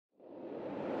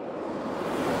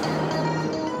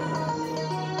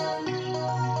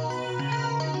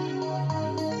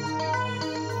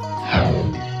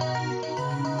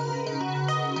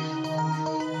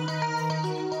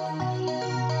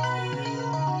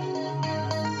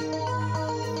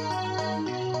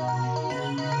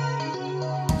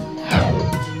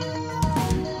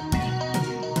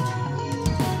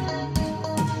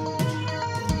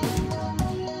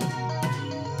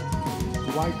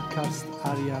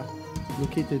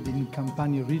located in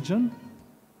Campania region.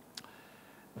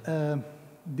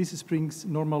 These springs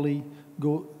normally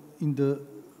go in the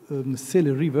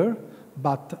Sele River,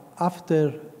 but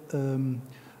after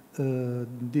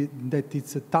that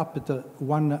it's tapped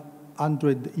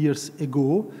 100 years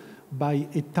ago by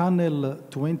a tunnel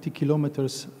 20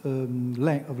 kilometers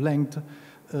of length.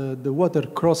 The water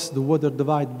crossed the water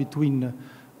divide between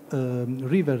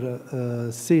river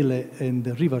Sele and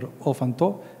the river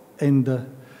Ofanto and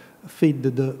fed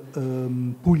the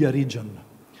Puglia region.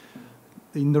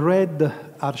 In red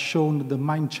are shown the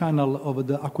main channel of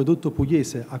the Acquedotto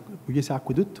Pugliese, Pugliese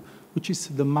Aqueduct, which is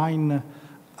the main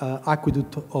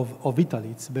aqueduct of Italy.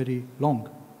 It's very long.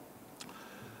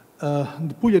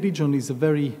 The Puglia region is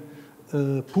very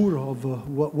poor of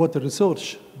water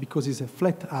resource because it's a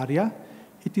flat area.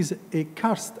 It is a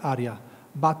karst area,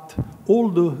 but all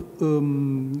the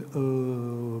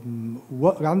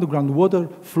underground water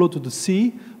flow to the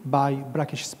sea by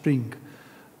brackish spring.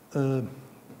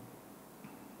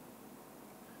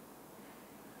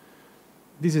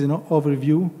 This is an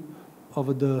overview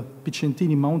of the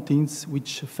Picentini Mountains,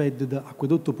 which fed the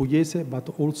Acquedotto Pugliese, but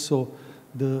also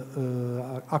the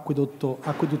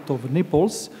aqueduct of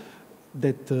Naples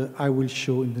that I will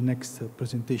show in the next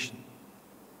presentation.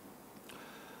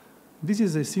 This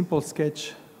is a simple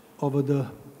sketch of the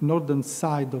northern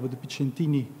side of the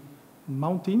Picentini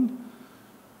Mountain.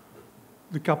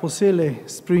 The Caposele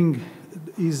spring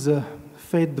is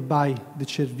fed by the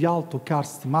Cervialto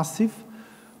karst massif,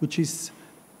 which is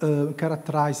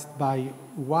characterized by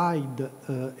wide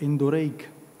endorheic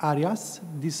areas.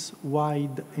 These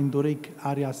wide endorheic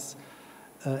areas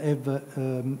have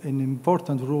an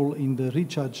important role in the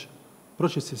recharge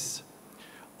processes.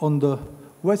 On the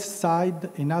west side,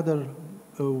 another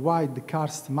wide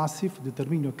karst massif, the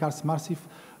Terminio karst massif,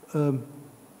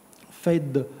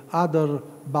 fed other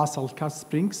basalt karst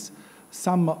springs.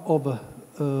 Some of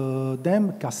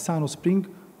them, Cassano Spring,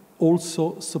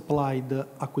 also supplied the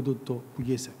Acquedotto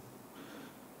Pugliese.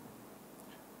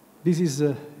 This is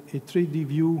a 3D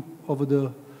view of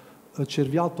the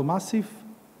Cervialto Massif,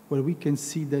 where we can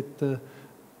see that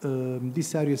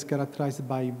this area is characterized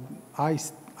by high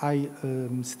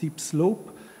steep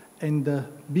slope, and the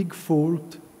big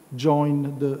fault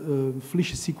join the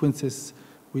flysch sequences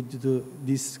with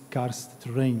this karst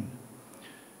terrain.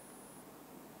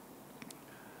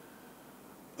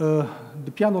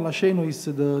 The Piano Laceno is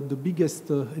the biggest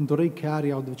endorheic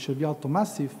area of the Cervialto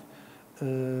Massif.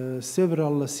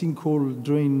 Several sinkholes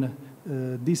drain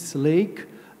this lake.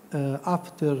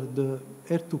 After the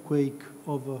earthquake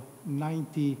of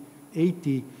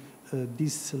 1980,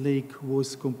 this lake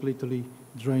was completely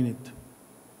drained.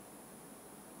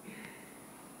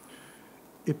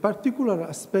 A particular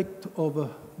aspect of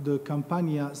the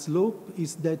Campania slope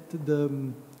is that the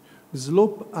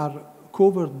slopes are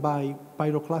covered by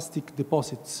pyroclastic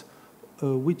deposits,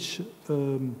 which,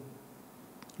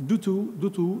 due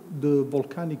to the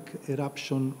volcanic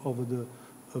eruption of the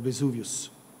Vesuvius.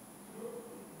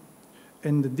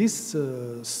 And this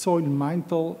soil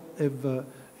mantle have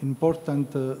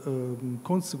important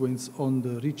consequence on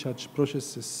the recharge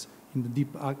processes in the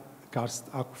deep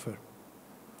karst aquifer.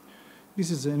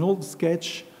 This is an old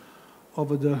sketch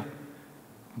of the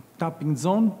tapping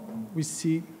zone. We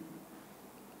see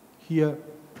here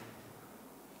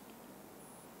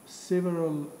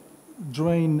several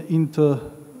drain into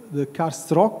the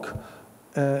karst rock,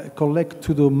 collect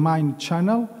to the mine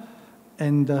channel,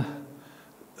 and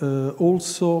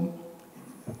also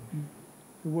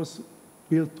was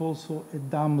built also a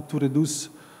dam to reduce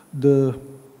the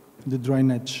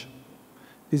drainage.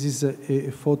 This is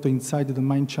a photo inside the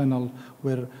mine channel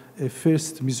where a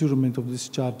first measurement of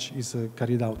discharge is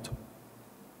carried out.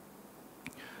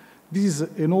 This is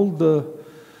an old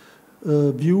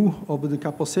view of the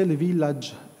Caposele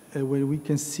village where we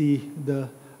can see the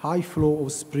high flow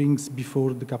of springs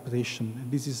before the capitation.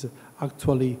 This is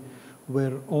actually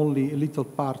where only a little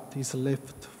part is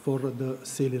left for the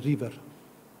Sele River.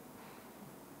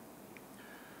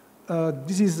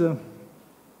 This is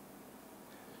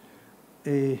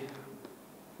a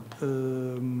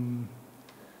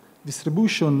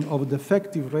distribution of the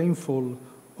effective rainfall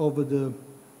of the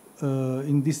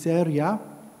in this area,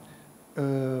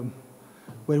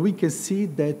 where we can see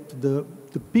that the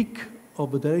peak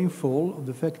of the rainfall, of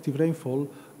the effective rainfall,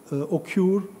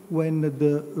 occur when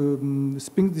the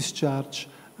spring discharge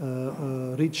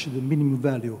reach the minimum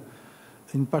value.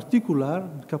 In particular,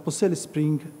 Caposele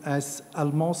Spring has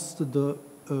almost the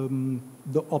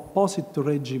opposite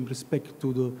regime respect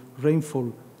to the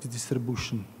rainfall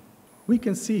distribution. We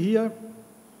can see here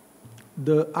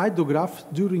the hydrograph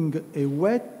during a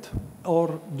wet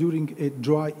or during a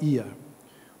dry year.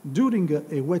 During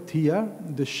a wet year,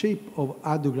 the shape of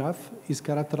hydrograph is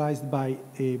characterized by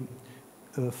a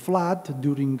flood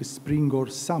during spring or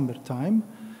summertime,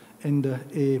 and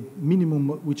a minimum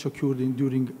which occurred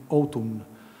during autumn.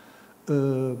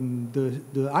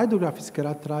 The hydrograph is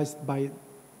characterized by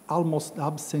almost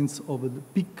absence of the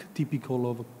peak typical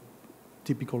of a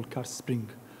typical karst spring.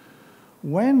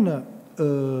 When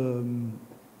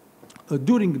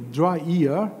during dry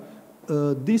year,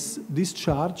 this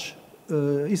discharge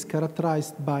is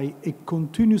characterized by a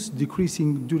continuous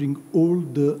decreasing during all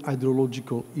the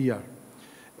hydrological year.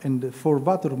 And for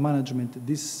water management,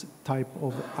 this type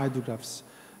of hydrographs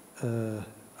are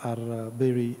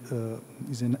very,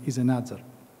 is an hazard.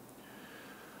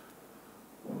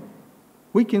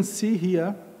 We can see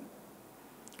here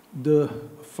the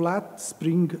flat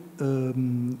spring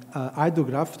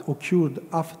hydrograph occurred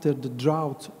after the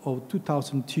drought of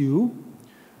 2002.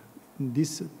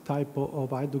 This type of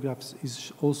hydrographs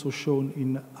is also shown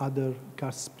in other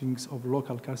karst springs, of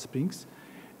local karst springs.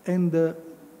 And the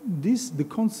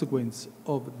consequence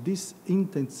of this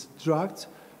intense drought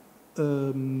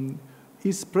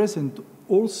is present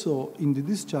also in the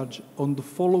discharge on the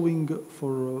following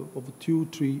for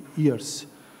 2-3 years.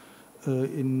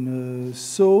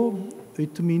 So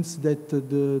it means that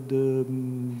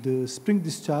the spring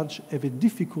discharge have a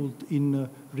difficulty in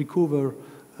recover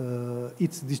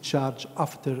its discharge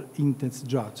after intense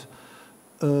drought.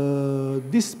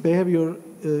 This behavior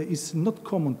is not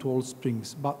common to all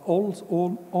springs, but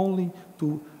only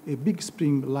to a big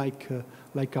spring like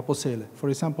Caposele. For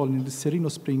example, in the Serino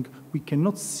spring, we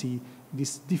cannot see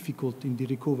this difficulty in the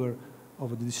recovery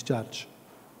of the discharge.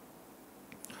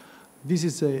 This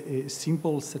is a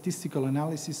simple statistical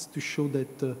analysis to show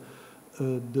that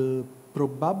the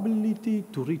probability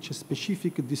to reach a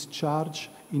specific discharge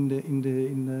in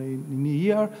a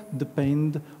year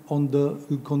depend on the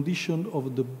condition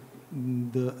of the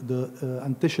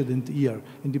antecedent year.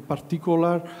 In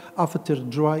particular, after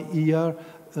dry year,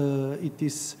 it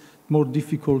is more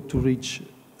difficult to reach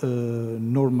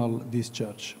normal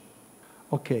discharge.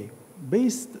 Okay,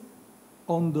 based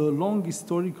on the long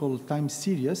historical time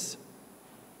series,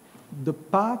 the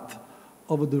path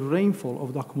of the rainfall,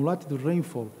 of the accumulated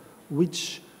rainfall,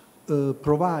 which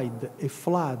provide a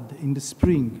flood in the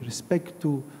spring respect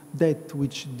to that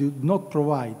which do not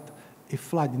provide a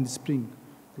flood in the spring,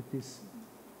 that is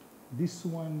this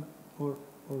one or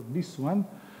this one,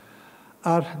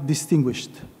 are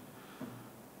distinguished.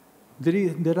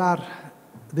 There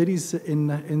is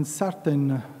in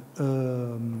certain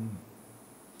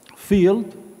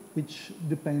field which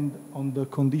depend on the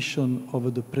condition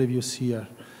of the previous year.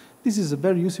 This is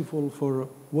very useful for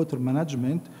water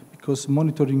management because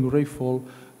monitoring rainfall,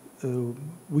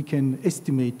 we can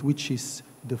estimate which is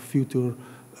the future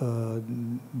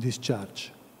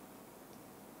discharge.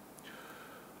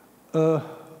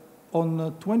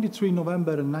 On 23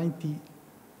 November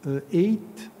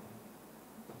 1998,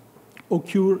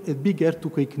 occurred a big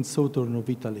earthquake in southern of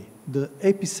Italy. The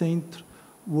epicenter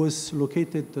was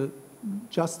located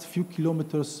just a few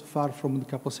kilometers far from the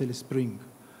Caposele spring.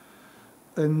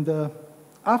 And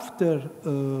after,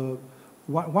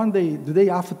 one day, the day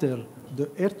after the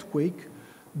earthquake,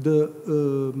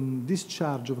 the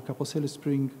discharge of Caposele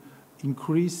spring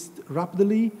increased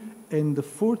rapidly, and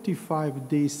 45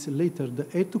 days later, the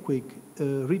earthquake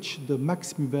reached the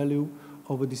maximum value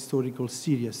of the historical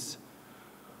series.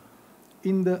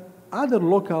 In the other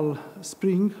local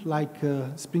spring, like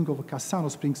spring of Cassano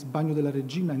Springs, Bagno della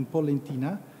Regina, and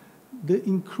Pollentina, the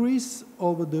increase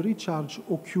of the recharge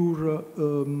occurred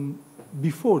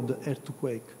before the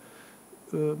earthquake.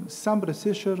 Some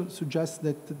researchers suggest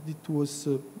that it was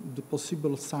the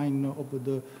possible sign of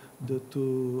the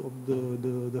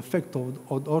effect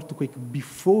of the earthquake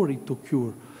before it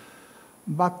occurred.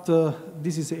 But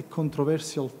this is a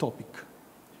controversial topic.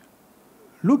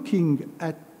 Looking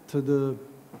at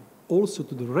also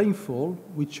to the rainfall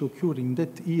which occurred in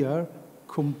that year,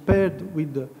 compared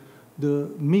with the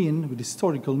mean, with the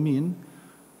historical mean,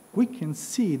 we can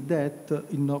see that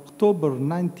in October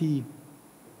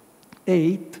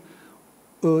 98,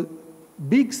 a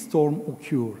big storm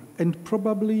occurred, and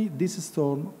probably this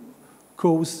storm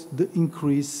caused the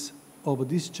increase of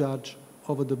discharge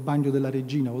of the Bagno della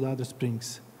Regina or the other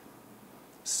springs.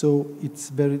 So it's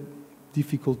very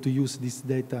difficult to use this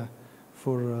data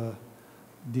for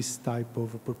this type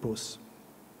of purpose.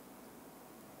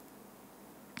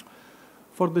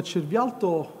 For the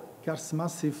Cervialto karst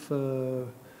massif,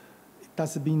 it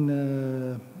has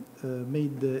been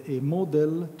made a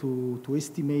model to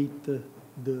estimate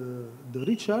the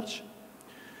recharge.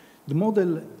 The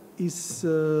model is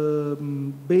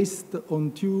based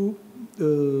on two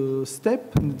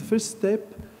step. In the first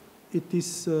step, it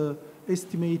is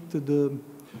estimate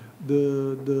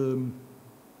the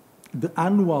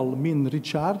annual mean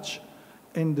recharge,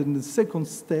 and in the second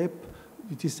step,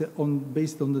 it is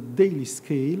based on the daily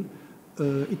scale.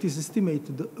 It is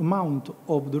estimated the amount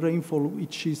of the rainfall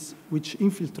which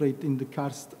infiltrate in the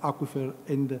karst aquifer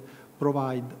and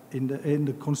provide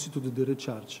and constitute the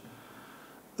recharge.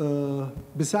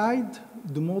 Besides,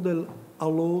 the model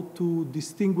allow to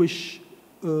distinguish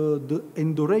the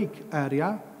endorheic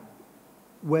area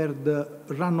where the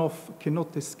runoff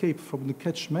cannot escape from the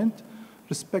catchment,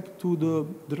 respect to the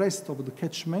rest of the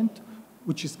catchment,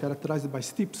 which is characterized by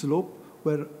steep slope,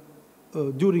 where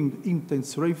during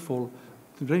intense rainfall,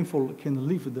 the rainfall can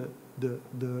leave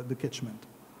the catchment.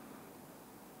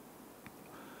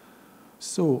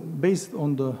 So, based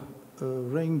on the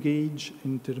rain gauge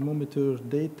and thermometer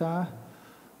data,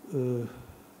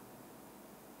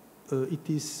 it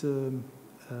is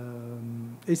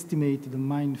estimated the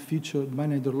main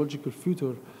hydrological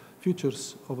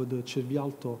features of the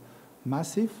Cervialto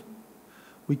massif.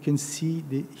 We can see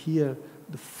here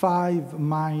the 5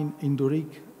 main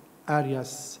endorheic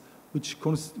areas which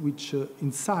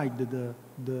inside the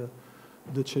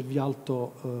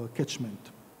Cervialto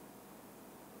catchment.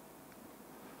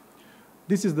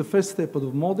 This is the first step of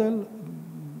the model.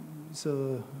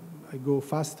 So I go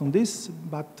fast on this,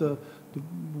 but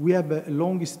we have a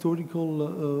long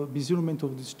historical measurement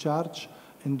of discharge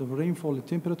and of rainfall and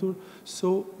temperature,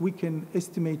 so we can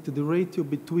estimate the ratio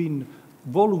between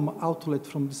volume outlet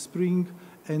from the spring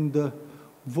and the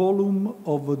volume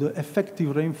of the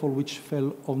effective rainfall which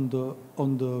fell on the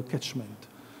catchment,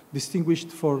 distinguished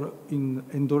for in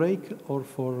endorheic or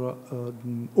for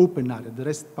open area, the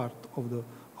rest part of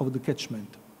the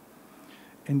catchment.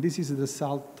 And this is the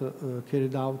result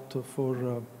carried out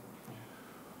for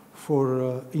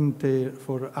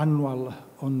annual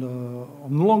on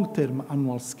long-term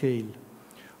annual scale,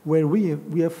 where we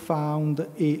have found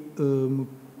a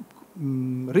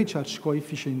recharge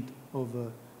coefficient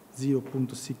of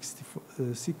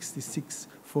 0.66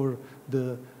 for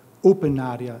the open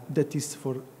area, that is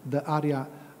for the area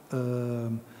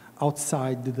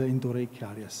outside the endorheic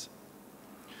areas.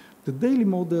 The daily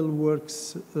model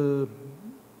works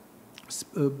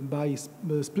by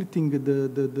splitting the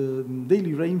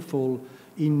daily rainfall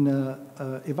in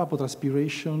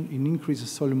evapotranspiration, in increased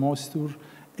soil moisture,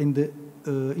 and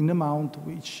in amount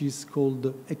which is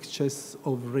called excess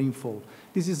of rainfall.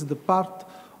 This is the part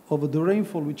of the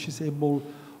rainfall which is able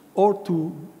or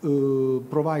to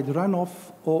provide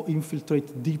runoff or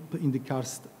infiltrate deep in the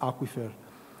karst aquifer.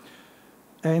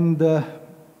 And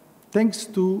thanks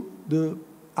to the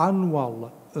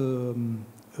annual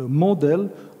model,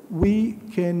 we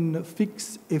can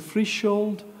fix a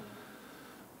threshold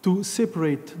to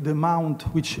separate the amount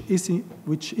which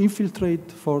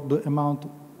infiltrate for the amount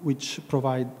which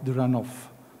provide the runoff.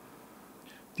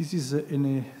 This is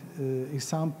an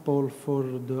example for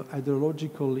the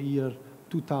hydrological year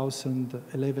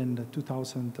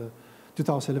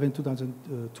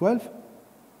 2011-2012.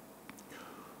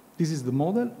 This is the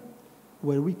model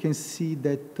where we can see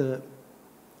that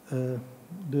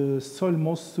the soil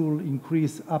moisture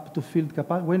increase up to field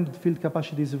capacity. When the field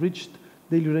capacity is reached,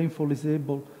 daily rainfall is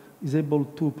able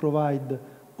to provide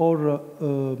or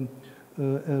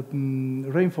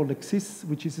rainfall excess,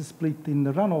 which is split in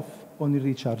the runoff on the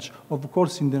recharge. Of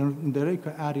course, in the endorheic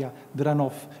area, the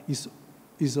runoff is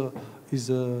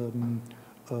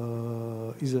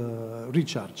a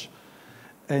recharge,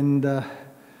 and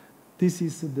this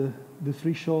is the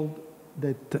threshold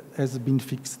that has been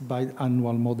fixed by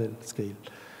annual model scale.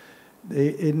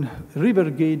 In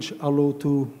river gauge allow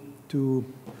to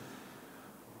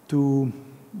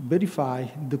verify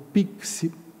the peak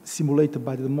simulated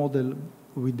by the model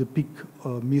with the peak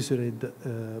measured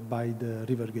by the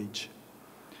river gauge.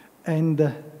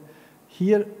 And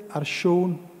here are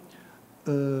shown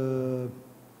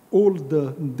all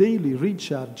the daily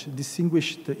recharge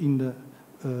distinguished in the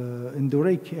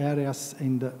endorheic areas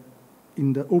and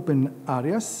in the open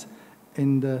areas,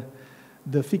 and the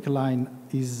thick line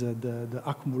is the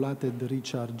accumulated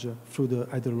recharge through the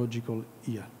hydrological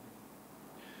year.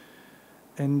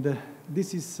 And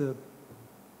this is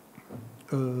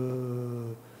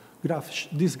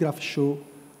this graph shows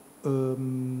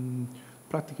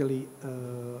practically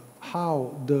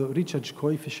how the recharge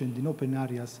coefficient in open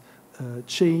areas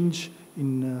change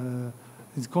in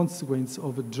as consequence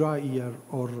of a dry year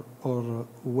or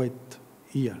wet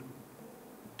year.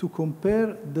 To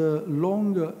compare the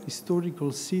long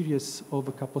historical series of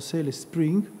Caposele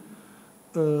spring,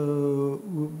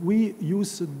 we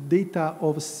use data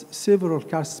of several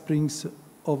karst springs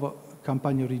of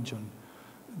Campania region.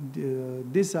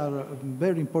 These are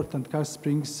very important karst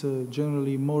springs,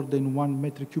 generally more than 1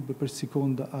 meter cube per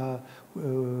second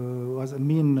as a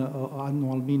mean,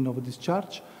 annual mean of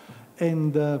discharge.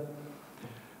 And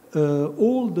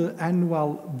all the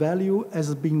annual value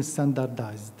has been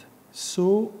standardized.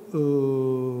 So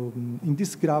in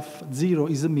this graph, 0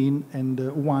 is a mean and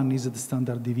 1 is the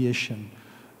standard deviation.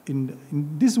 In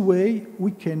this way,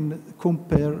 we can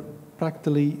compare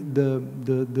practically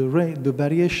the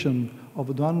variation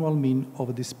of the annual mean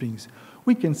of the springs.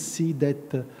 We can see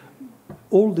that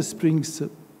all the springs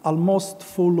almost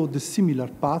follow the similar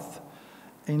path,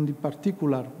 and in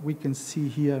particular, we can see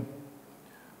here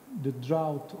the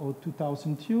drought of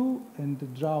 2002 and the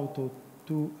drought of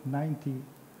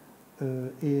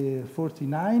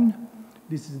 1949.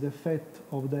 This is the effect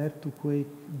of the earthquake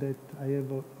that I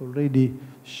have already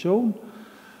shown.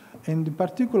 And in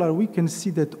particular, we can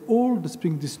see that all the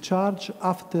spring discharge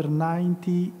after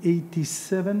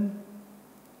 1987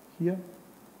 here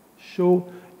show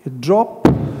a drop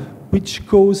which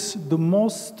caused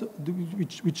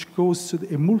which caused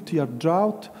a multi-year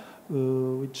drought,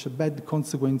 which a bad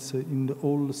consequence in the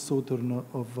whole southern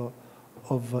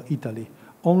of Italy.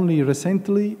 Only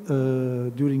recently,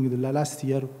 during the last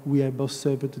year, we have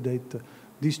observed that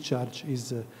discharge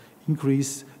is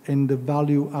increased and the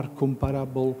value are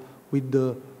comparable with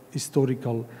the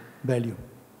historical value.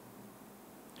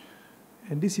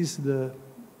 And this is the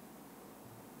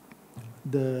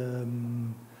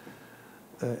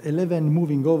 11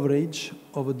 moving average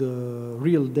of the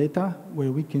real data,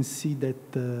 where we can see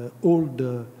that all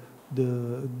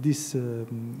this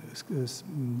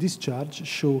discharge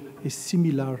show a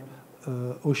similar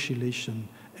oscillation,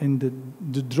 and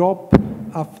the drop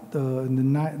after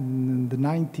the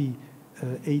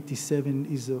 1987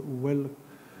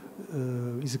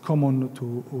 is common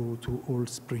to all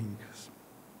springs.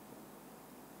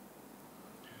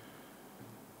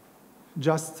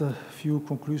 Just a few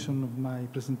conclusions of my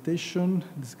presentation.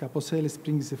 This Caposele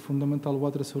spring is a fundamental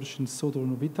water source in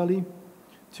southern of Italy.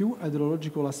 2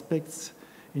 hydrological aspects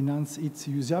enhance its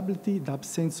usability: the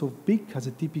absence of peak as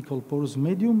a typical porous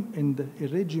medium and a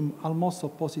regime almost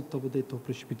opposite of that of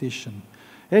precipitation.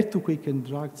 Earthquake and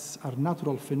droughts are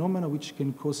natural phenomena which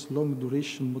can cause long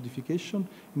duration modification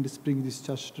in the spring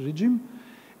discharge regime,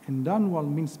 and annual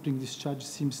mean spring discharge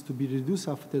seems to be reduced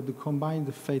after the combined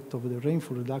effect of the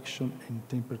rainfall reduction and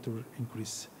temperature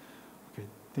increase. Okay,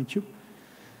 thank you.